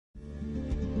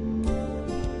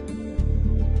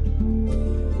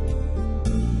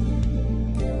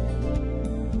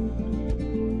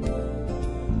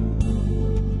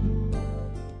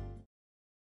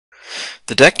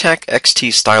The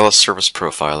DektakXT Stylus Surface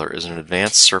Profiler is an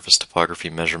advanced surface topography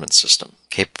measurement system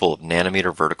capable of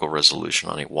nanometer vertical resolution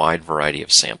on a wide variety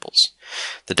of samples.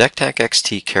 The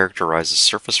DektakXT characterizes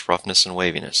surface roughness and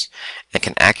waviness and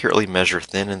can accurately measure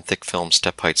thin and thick film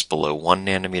step heights below 1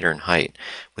 nanometer in height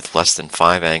with less than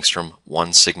 5 angstrom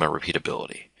 1 sigma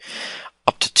repeatability.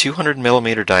 Up to 200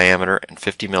 millimeter diameter and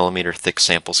 50 millimeter thick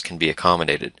samples can be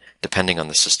accommodated depending on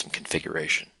the system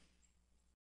configuration.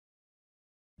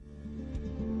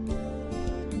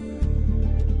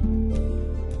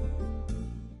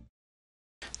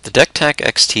 The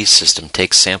DektakXT system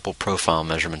takes sample profile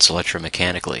measurements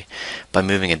electromechanically by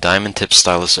moving a diamond tip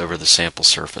stylus over the sample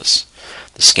surface.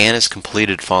 The scan is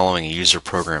completed following a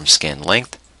user-programmed scan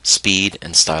length, speed,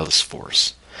 and stylus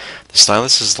force. The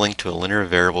stylus is linked to a linear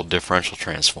variable differential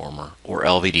transformer, or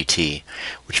LVDT,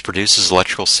 which produces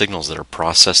electrical signals that are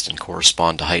processed and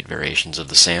correspond to height variations of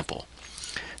the sample.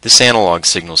 This analog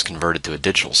signal is converted to a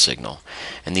digital signal,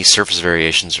 and these surface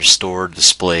variations are stored,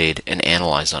 displayed, and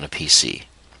analyzed on a PC.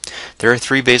 There are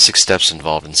 3 basic steps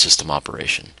involved in system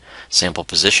operation: sample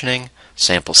positioning,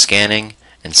 sample scanning,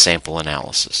 and sample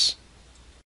analysis.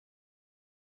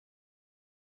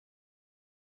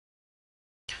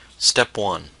 Step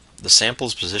 1. The sample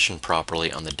is positioned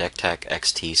properly on the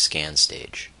DektakXT scan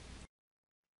stage.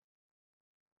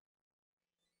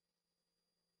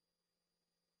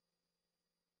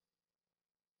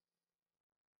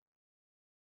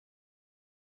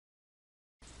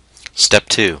 Step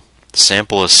 2. The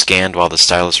sample is scanned while the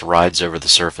stylus rides over the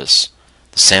surface.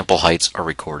 The sample heights are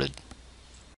recorded.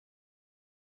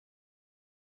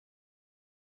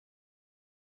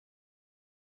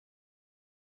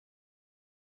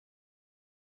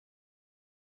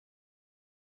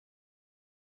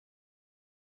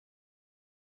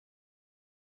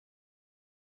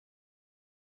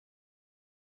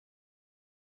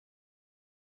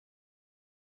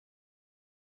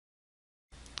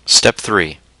 Step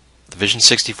 3. The Vision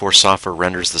 64 software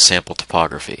renders the sample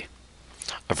topography.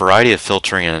 A variety of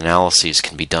filtering and analyses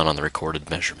can be done on the recorded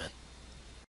measurement.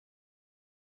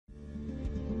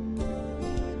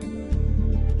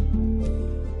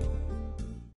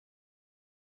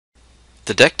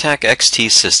 The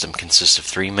DektakXT system consists of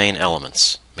 3 main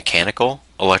elements: mechanical,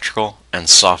 electrical, and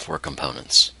software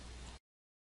components.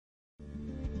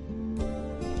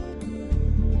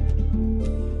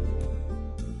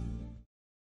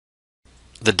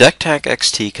 The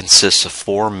DektakXT consists of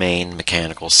 4 main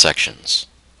mechanical sections: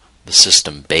 the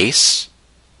system base,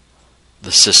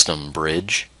 the system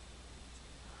bridge,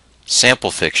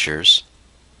 sample fixtures,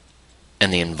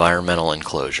 and the environmental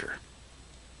enclosure.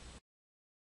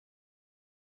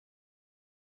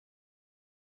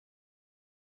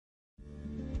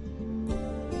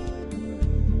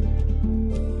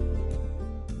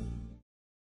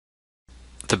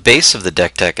 The base of the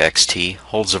DektakXT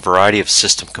holds a variety of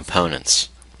system components,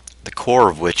 the core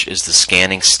of which is the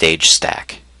scanning stage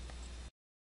stack.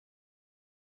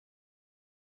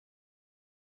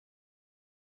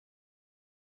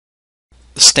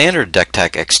 The standard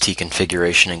DektakXT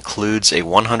configuration includes a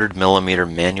 100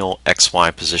 mm manual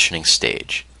XY positioning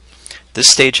stage. This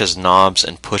stage has knobs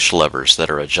and push levers that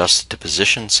are adjusted to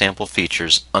position sample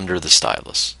features under the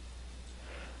stylus.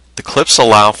 The clips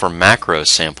allow for macro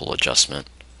sample adjustment,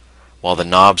 while the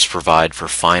knobs provide for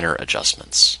finer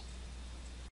adjustments.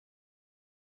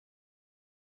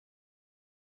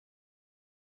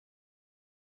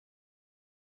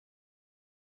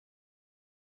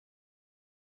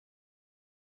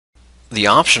 The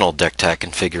optional Dektak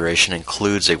configuration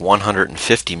includes a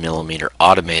 150 mm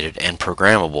automated and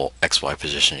programmable XY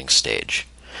positioning stage.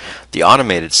 The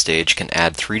automated stage can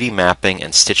add 3D mapping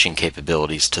and stitching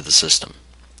capabilities to the system.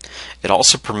 It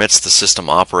also permits the system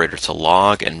operator to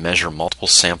log and measure multiple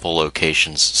sample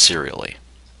locations serially.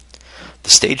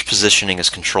 The stage positioning is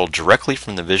controlled directly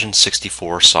from the Vision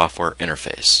 64 software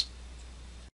interface.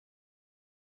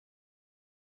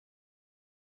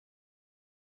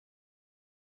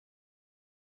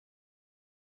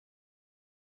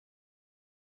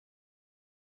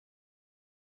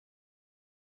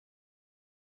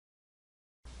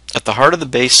 At the heart of the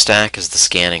base stack is the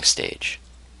scanning stage.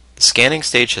 The scanning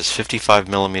stage has 55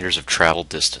 millimeters of travel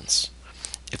distance.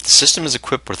 If the system is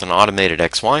equipped with an automated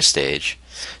XY stage,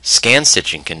 scan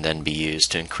stitching can then be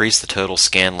used to increase the total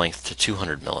scan length to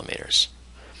 200 millimeters.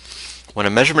 When a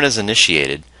measurement is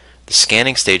initiated, the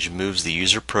scanning stage moves the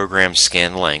user-programmed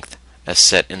scan length as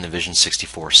set in the Vision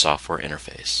 64 software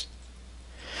interface.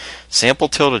 Sample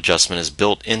tilt adjustment is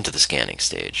built into the scanning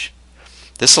stage.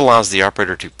 This allows the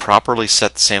operator to properly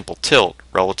set the sample tilt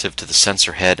relative to the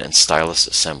sensor head and stylus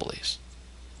assemblies.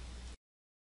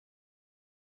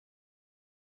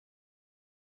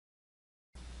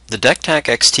 The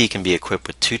DektakXT can be equipped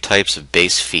with two types of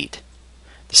base feet.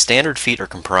 The standard feet are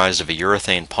comprised of a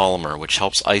urethane polymer which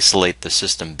helps isolate the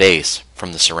system base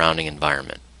from the surrounding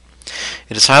environment.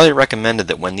 It is highly recommended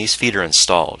that when these feet are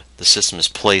installed, the system is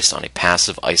placed on a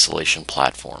passive isolation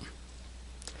platform.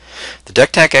 The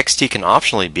DektakXT can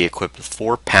optionally be equipped with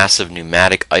 4 passive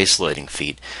pneumatic isolating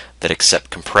feet that accept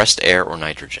compressed air or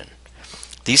nitrogen.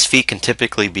 These feet can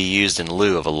typically be used in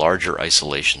lieu of a larger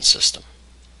isolation system.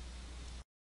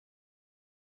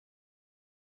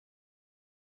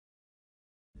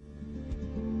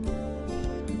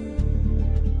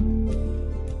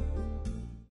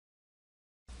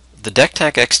 The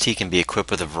DektakXT can be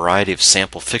equipped with a variety of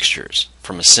sample fixtures,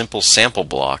 from a simple sample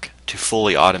block to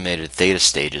fully automated theta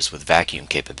stages with vacuum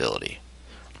capability.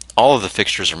 All of the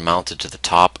fixtures are mounted to the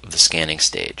top of the scanning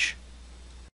stage.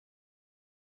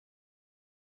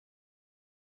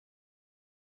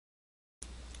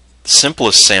 The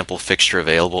simplest sample fixture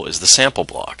available is the sample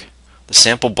block. The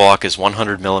sample block is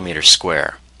 100 mm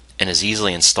square and is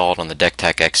easily installed on the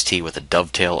DektakXT with a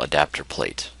dovetail adapter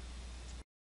plate.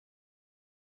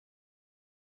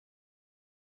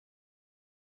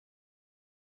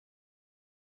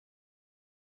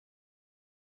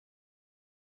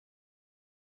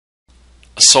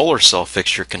 A solar cell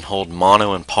fixture can hold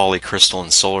mono and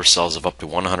polycrystalline solar cells of up to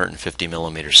 150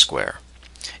 mm square.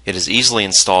 It is easily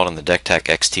installed on the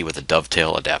DektakXT with a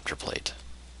dovetail adapter plate.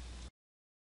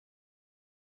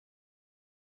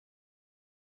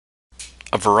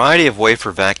 A variety of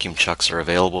wafer vacuum chucks are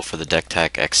available for the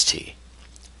DektakXT.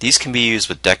 These can be used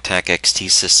with DektakXT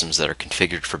systems that are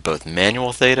configured for both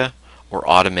manual theta or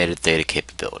automated theta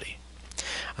capability.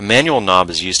 A manual knob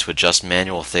is used to adjust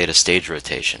manual theta stage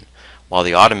rotation, while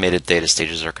the automated theta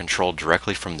stages are controlled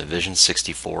directly from the Vision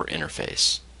 64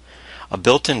 interface. A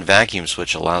built-in vacuum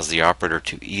switch allows the operator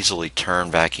to easily turn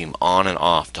vacuum on and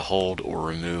off to hold or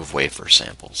remove wafer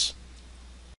samples.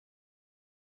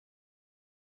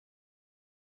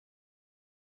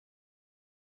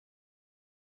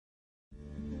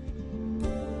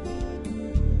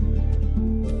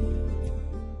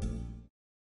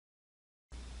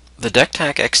 The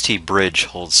DektakXT bridge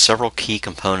holds several key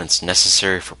components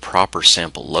necessary for proper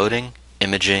sample loading,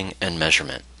 imaging, and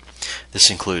measurement.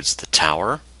 This includes the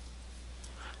tower,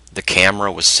 the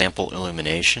camera with sample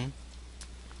illumination,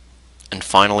 and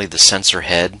finally the sensor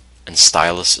head and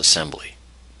stylus assembly.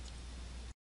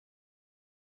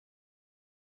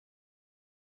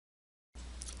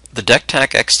 The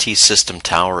DektakXT system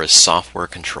tower is software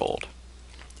controlled.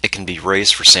 It can be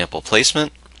raised for sample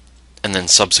placement and then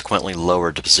subsequently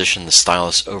lowered to position the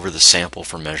stylus over the sample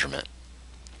for measurement.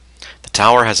 The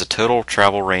tower has a total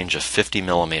travel range of 50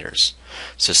 mm,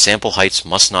 so sample heights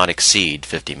must not exceed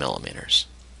 50 mm.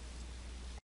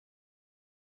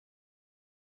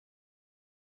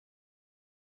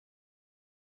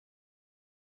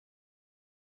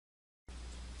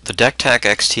 The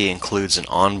DektakXT includes an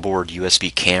onboard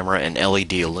USB camera and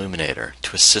LED illuminator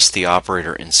to assist the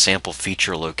operator in sample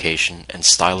feature location and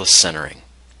stylus centering.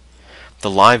 The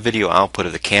live video output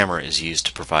of the camera is used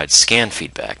to provide scan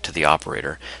feedback to the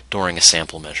operator during a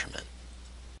sample measurement.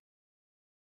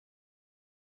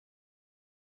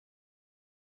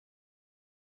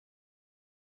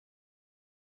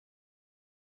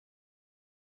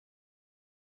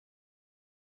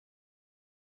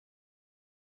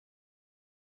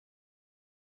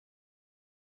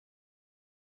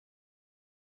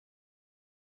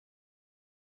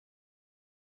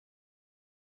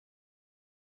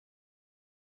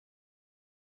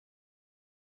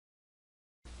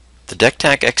 The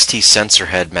DektakXT sensor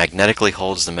head magnetically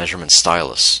holds the measurement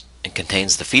stylus and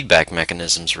contains the feedback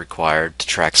mechanisms required to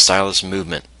track stylus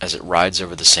movement as it rides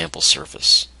over the sample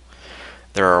surface.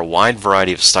 There are a wide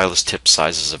variety of stylus tip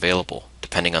sizes available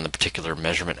depending on the particular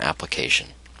measurement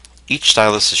application. Each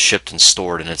stylus is shipped and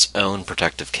stored in its own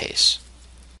protective case.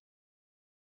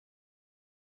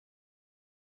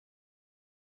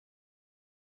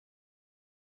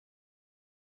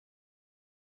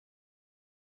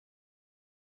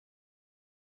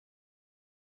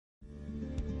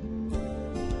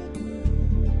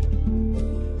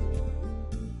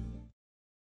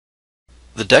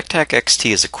 The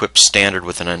DektakXT is equipped standard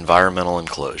with an environmental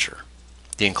enclosure.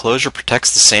 The enclosure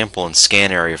protects the sample and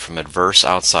scan area from adverse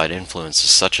outside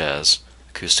influences such as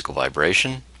acoustical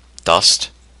vibration, dust,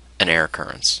 and air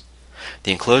currents.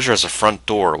 The enclosure has a front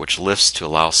door which lifts to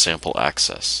allow sample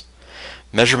access.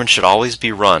 Measurement should always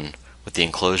be run with the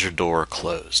enclosure door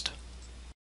closed.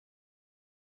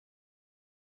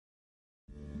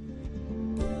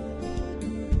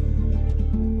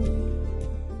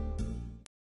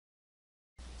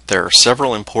 There are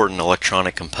several important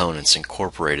electronic components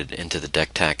incorporated into the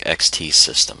DektakXT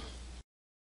system.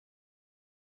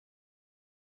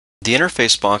 The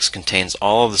interface box contains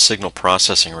all of the signal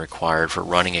processing required for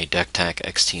running a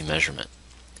DektakXT measurement.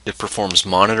 It performs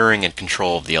monitoring and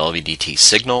control of the LVDT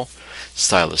signal,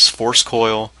 stylus force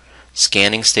coil,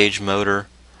 scanning stage motor,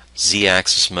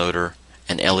 Z-axis motor,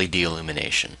 and LED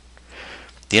illumination.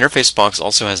 The interface box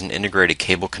also has an integrated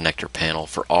cable connector panel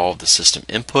for all of the system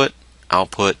input,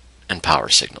 output, and power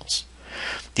signals.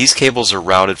 These cables are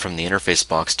routed from the interface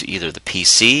box to either the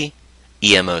PC,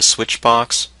 EMO switch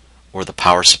box, or the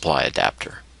power supply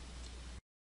adapter.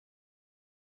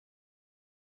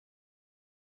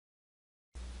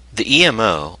 The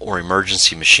EMO, or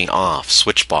Emergency Machine Off,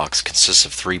 switch box consists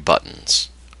of 3 buttons: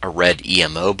 a red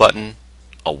EMO button,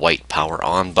 a white Power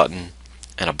On button,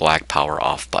 and a black Power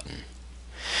Off button.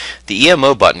 The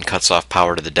EMO button cuts off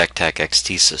power to the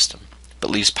DektakXT system, but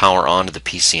leaves power on to the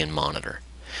PC and monitor.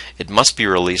 It must be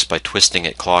released by twisting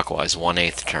it clockwise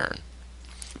 1/8 turn.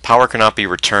 Power cannot be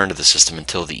returned to the system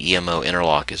until the EMO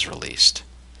interlock is released.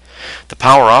 The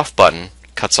Power Off button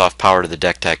cuts off power to the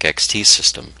DektakXT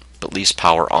system, but leaves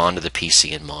power on to the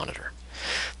PC and monitor.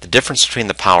 The difference between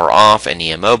the Power Off and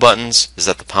EMO buttons is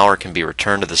that the power can be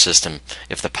returned to the system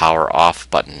if the Power Off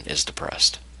button is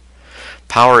depressed.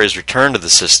 Power is returned to the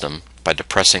system by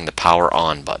depressing the Power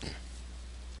On button.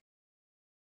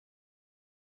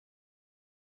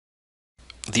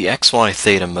 The XY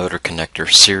Theta motor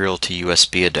connector serial to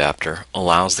USB adapter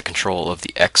allows the control of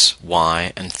the X,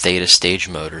 Y, and Theta stage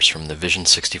motors from the Vision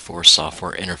 64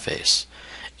 software interface.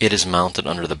 It is mounted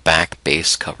under the back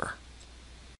base cover.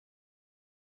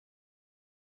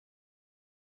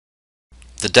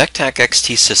 The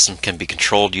DektakXT system can be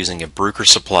controlled using a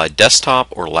Bruker-supplied desktop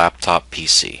or laptop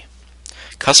PC.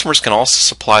 Customers can also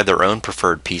supply their own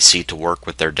preferred PC to work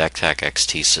with their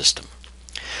DektakXT system.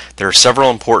 There are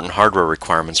several important hardware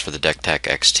requirements for the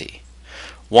DektakXT.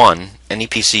 1. Any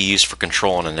PC used for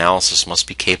control and analysis must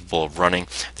be capable of running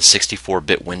the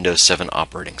 64-bit Windows 7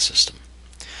 operating system.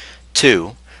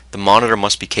 2. The monitor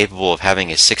must be capable of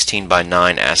having a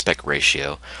 16:9 aspect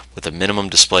ratio with a minimum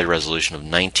display resolution of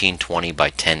 1920 by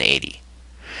 1080.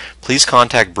 Please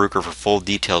contact Bruker for full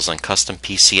details on custom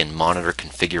PC and monitor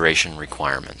configuration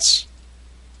requirements.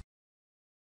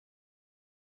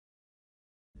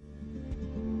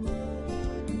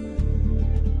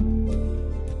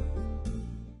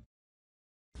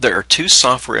 There are 2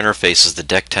 software interfaces the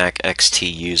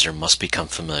DektakXT user must become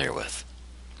familiar with: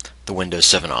 the Windows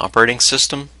 7 operating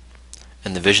system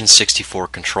and the Vision 64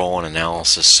 control and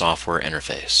analysis software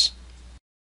interface.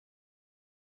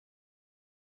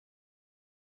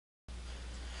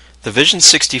 The Vision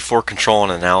 64 control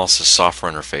and analysis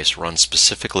software interface runs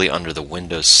specifically under the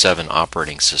Windows 7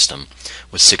 operating system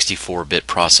with 64-bit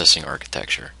processing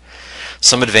architecture.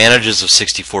 Some advantages of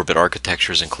 64-bit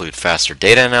architectures include faster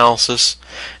data analysis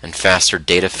and faster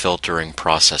data filtering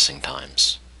processing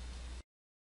times.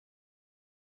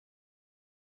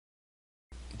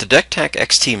 The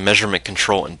DektakXT measurement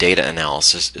control and data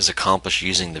analysis is accomplished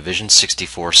using the Vision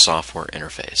 64 software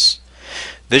interface.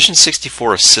 Vision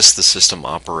 64 assists the system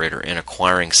operator in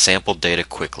acquiring sample data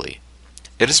quickly.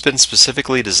 It has been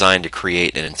specifically designed to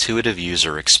create an intuitive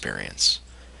user experience.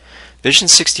 Vision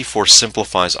 64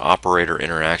 simplifies operator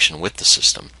interaction with the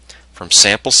system, from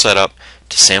sample setup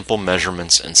to sample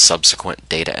measurements and subsequent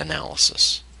data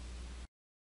analysis.